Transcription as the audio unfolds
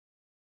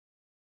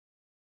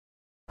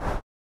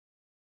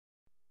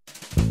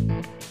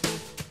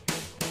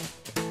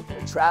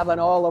traveling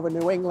all over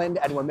New England,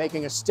 and we're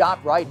making a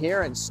stop right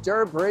here in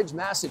Sturbridge,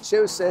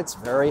 Massachusetts.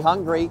 Very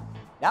hungry.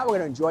 Now we're going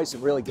to enjoy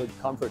some really good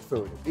comfort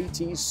food at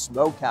BT's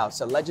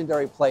Smokehouse, a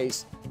legendary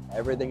place.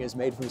 Everything is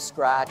made from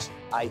scratch.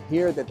 I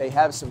hear that they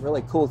have some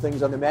really cool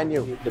things on the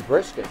menu. The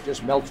brisket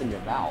just melts in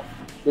your mouth.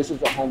 This is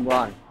a home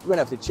run. We're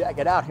going to have to check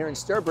it out here in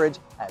Sturbridge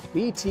at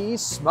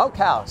BT's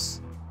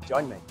Smokehouse.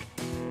 Join me.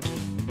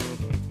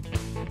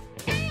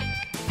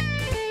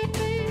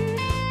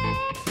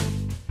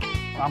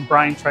 I'm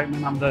Brian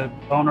Treitman. I'm the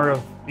owner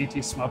of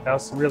BT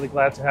Smokehouse. I'm really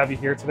glad to have you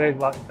here today.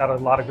 Got a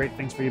lot of great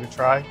things for you to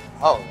try.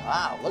 Oh,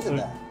 wow. Look at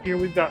that. Here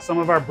we've got some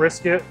of our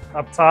brisket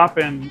up top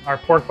and our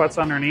pork butts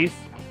underneath.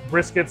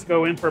 Briskets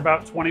go in for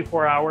about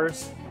 24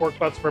 hours, pork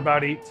butts for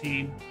about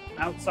 18.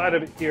 Outside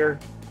of it here,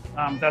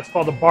 that's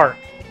called a bark.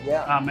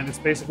 Yeah. And it's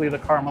basically the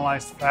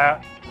caramelized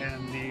fat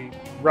and the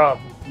rub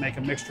make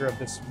a mixture of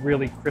this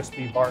really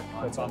crispy bark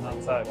that's on the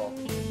outside.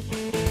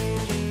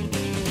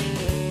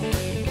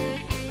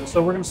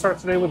 So we're going to start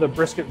today with a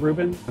brisket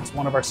Reuben. It's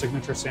one of our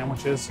signature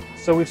sandwiches.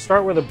 So we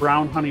start with a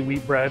brown honey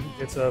wheat bread.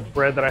 It's a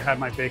bread that I had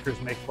my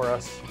bakers make for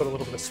us. Put a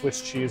little bit of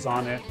Swiss cheese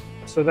on it.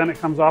 So then it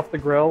comes off the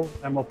grill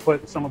and we'll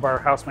put some of our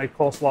house-made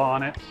coleslaw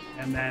on it.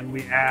 And then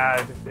we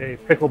add a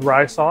pickled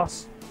rye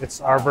sauce.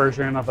 It's our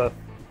version of a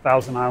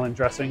Thousand Island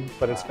dressing,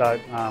 but it's got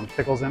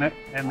pickles in it.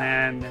 And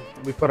then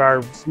we put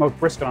our smoked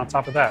brisket on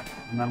top of that.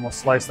 And then we'll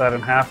slice that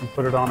in half and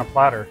put it on a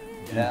platter.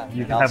 Yeah.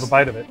 You can have a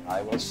bite of it.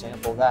 I will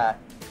sample that.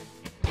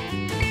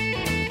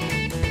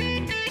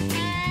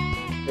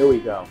 Here we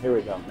go, here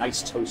we go.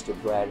 Nice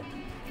toasted bread.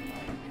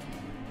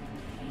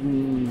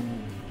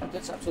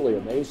 That's absolutely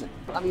amazing.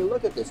 I mean,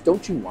 look at this.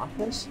 Don't you want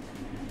this?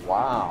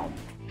 Wow.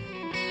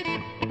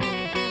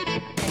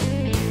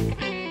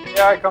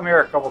 Yeah, I come here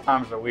a couple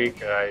times a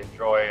week. I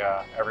enjoy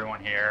everyone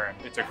here.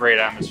 It's a great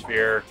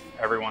atmosphere.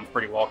 Everyone's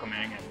pretty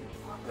welcoming and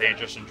they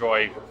just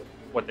enjoy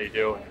what they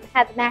do.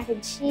 Had the mac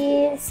and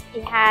cheese,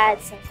 you had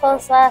some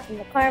coleslaw from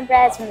the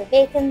cornbread, from the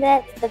bacon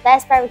bits. The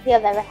best barbecue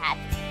I've ever had.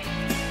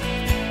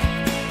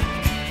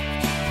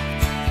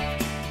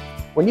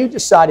 When you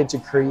decided to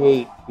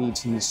create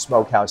BT's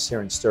Smokehouse here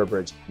in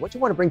Sturbridge, what do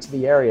you want to bring to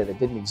the area that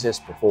didn't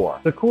exist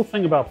before? The cool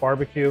thing about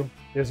barbecue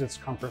is it's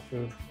comfort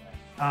food.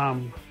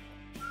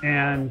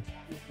 And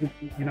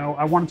you know,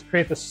 I wanted to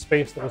create this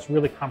space that was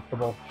really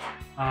comfortable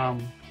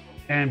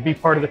and be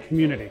part of the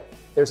community.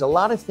 There's a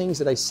lot of things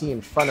that I see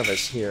in front of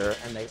us here,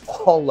 and they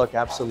all look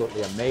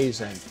absolutely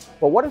amazing.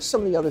 But what are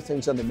some of the other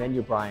things on the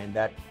menu, Brian,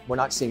 that we're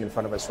not seeing in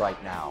front of us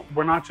right now?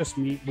 We're not just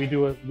meat. We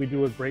do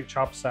a great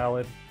chopped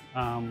salad.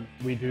 You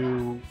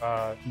can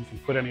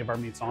put any of our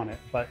meats on it,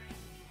 but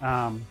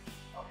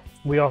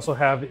we also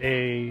have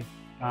a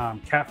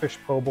catfish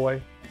po'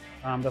 boy.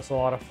 That's a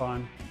lot of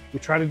fun. We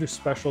try to do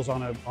specials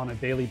on a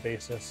daily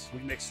basis. We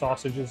make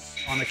sausages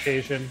on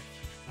occasion,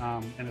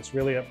 and it's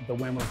really at the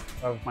whim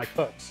of my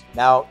cooks.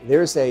 Now,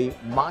 there's a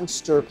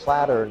monster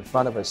platter in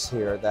front of us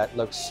here that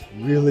looks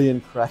really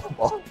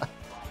incredible.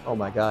 Oh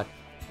my God.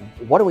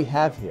 What do we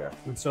have here?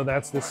 And so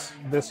that's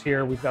this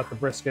here. We've got the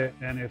brisket,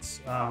 and it's,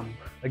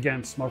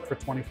 again, smoked for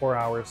 24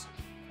 hours.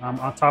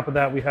 On top of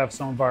that, we have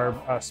some of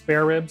our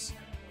spare ribs.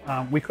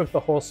 We cook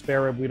the whole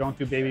spare rib. We don't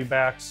do baby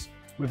backs.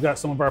 We've got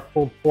some of our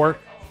pulled pork.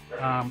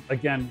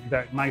 Again,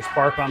 that nice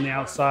bark on the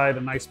outside,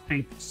 a nice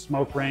pink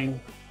smoke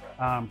ring,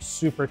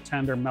 super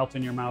tender, melt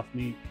in your mouth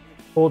meat.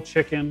 Pulled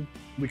chicken.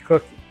 We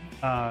cook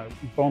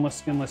boneless,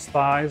 skinless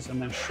thighs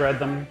and then shred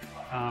them,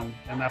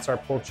 and that's our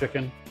pulled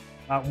chicken.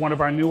 One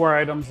of our newer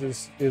items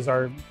is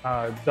our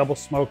double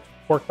smoked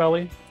pork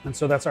belly. And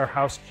so that's our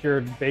house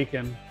cured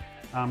bacon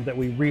that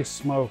we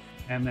re-smoke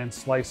and then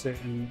slice it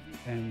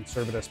and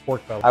serve it as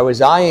pork belly. I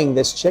was eyeing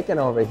this chicken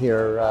over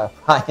here,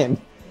 Brian.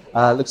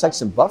 Looks like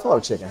some buffalo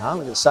chicken, huh?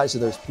 Look at the size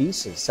of those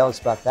pieces. Tell us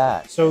about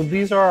that. So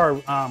these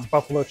are our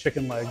buffalo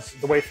chicken legs.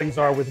 The way things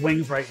are with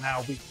wings right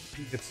now,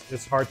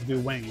 it's hard to do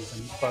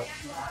wings, but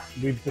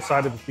we've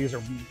decided that these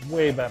are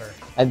way better.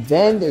 And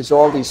then there's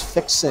all these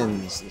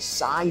fixins, the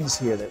sides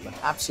here that look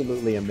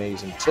absolutely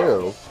amazing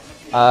too.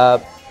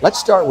 Let's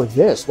start with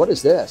this. What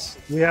is this?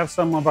 We have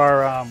some of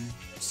our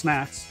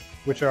snacks,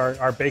 which are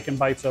our bacon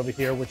bites over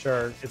here,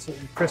 it's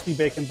crispy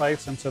bacon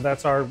bites, and so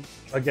that's our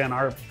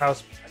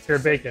house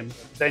cured bacon.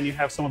 Then you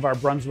have some of our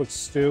Brunswick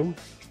stew,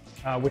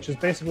 which is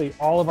basically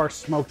all of our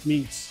smoked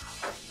meats,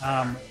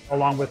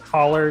 along with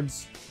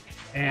collards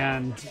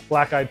and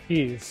black-eyed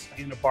peas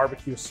in a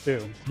barbecue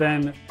stew.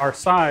 Then our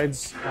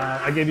sides,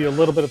 I gave you a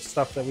little bit of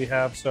stuff that we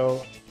have.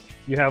 So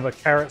you have a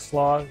carrot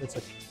slaw, it's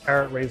a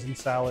carrot raisin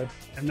salad.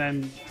 And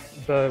then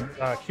the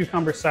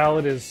cucumber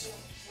salad is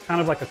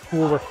kind of like a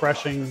cool,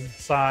 refreshing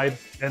side.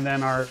 And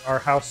then our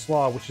house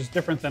slaw, which is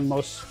different than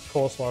most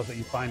coleslaws that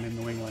you find in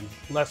New England.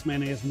 Less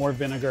mayonnaise, more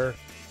vinegar,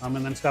 and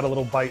then it's got a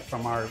little bite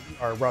from our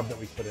rub that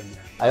we put in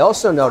there. I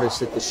also noticed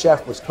that the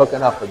chef was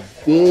cooking up a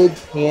big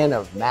pan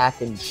of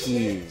mac and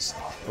cheese.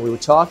 And we were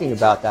talking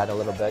about that a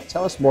little bit.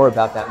 Tell us more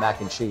about that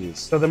mac and cheese.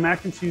 So the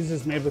mac and cheese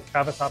is made with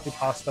cavatappi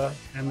pasta,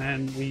 and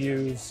then we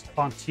use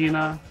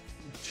fontina,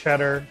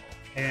 cheddar,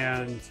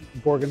 and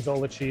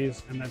gorgonzola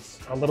cheese, and that's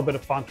a little bit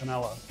of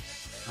fontanella.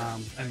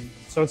 And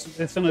so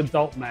it's an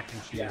adult mac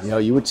and cheese. You know,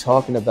 you were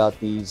talking about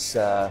these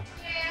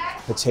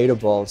potato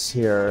balls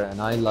here,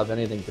 and I love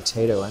anything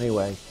potato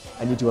anyway.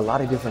 And you do a lot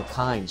of different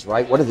kinds,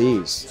 right? What are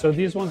these? So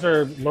these ones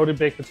are loaded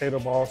baked potato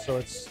balls. So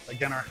it's,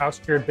 again, our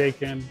house-cured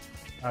bacon,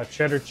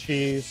 cheddar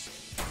cheese,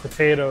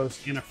 potatoes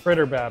in a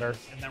fritter batter,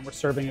 and then we're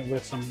serving it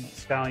with some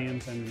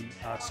scallions and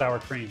sour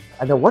cream.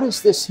 And then what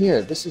is this here?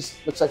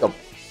 Looks like a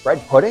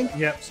bread pudding?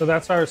 Yep, so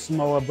that's our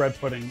Samoa bread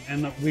pudding.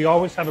 And we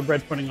always have a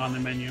bread pudding on the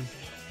menu.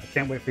 I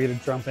can't wait for you to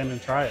jump in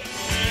and try it.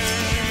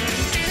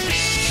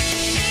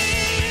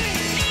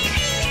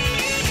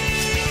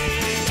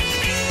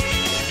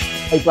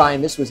 Hey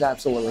Brian, this was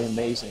absolutely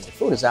amazing. The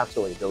food is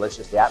absolutely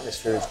delicious. The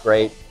atmosphere is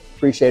great.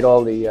 Appreciate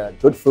all the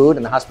good food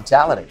and the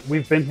hospitality.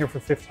 We've been here for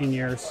 15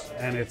 years,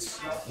 and it's,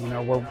 you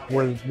know,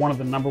 we're one of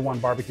the #1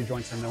 barbecue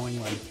joints in New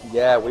England.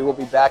 Yeah, we will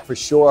be back for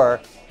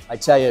sure. I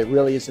tell you, it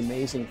really is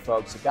amazing,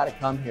 folks. You've got to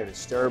come here to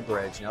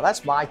Sturbridge. Now,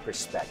 that's my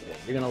perspective.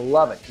 You're going to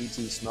love it,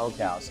 PT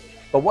Smokehouse.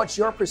 But what's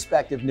your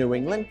perspective, New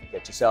England?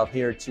 Get yourself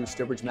here to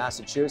Sturbridge,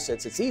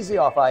 Massachusetts. It's easy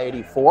off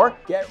I-84.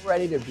 Get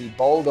ready to be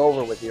bowled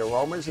over with the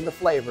aromas and the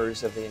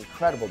flavors of the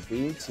incredible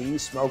PT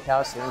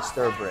Smokehouse here in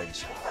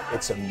Sturbridge.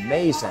 It's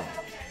amazing.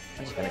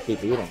 I'm just going to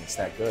keep eating. It's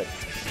that good.